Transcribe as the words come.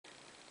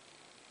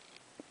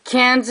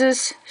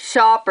Kansas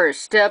shoppers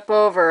step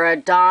over a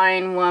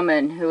dying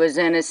woman who is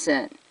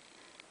innocent.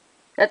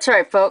 That's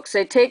right, folks.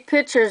 They take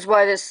pictures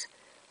while this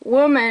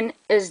woman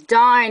is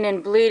dying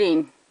and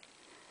bleeding.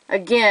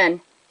 Again,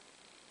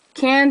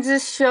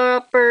 Kansas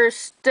shoppers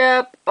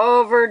step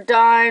over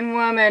dying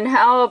woman.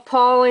 How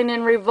appalling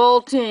and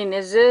revolting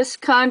is this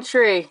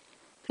country?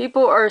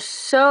 People are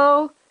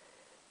so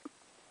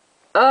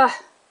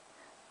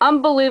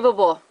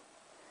unbelievable.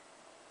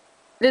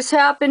 This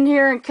happened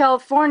here in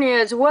California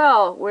as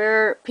well,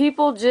 where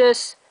people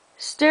just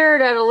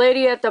stared at a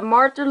lady at the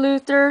Martin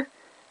Luther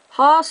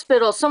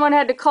Hospital. Someone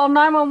had to call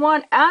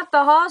 911 at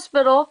the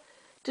hospital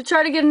to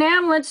try to get an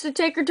ambulance to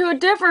take her to a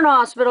different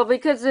hospital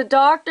because the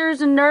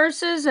doctors and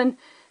nurses and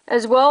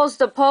as well as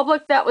the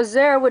public that was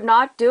there would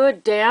not do a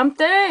damn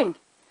thing.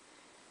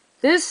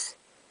 This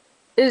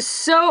is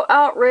so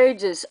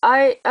outrageous.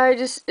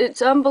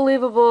 It's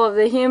unbelievable of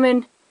the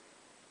human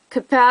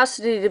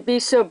capacity to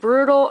be so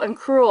brutal and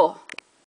cruel.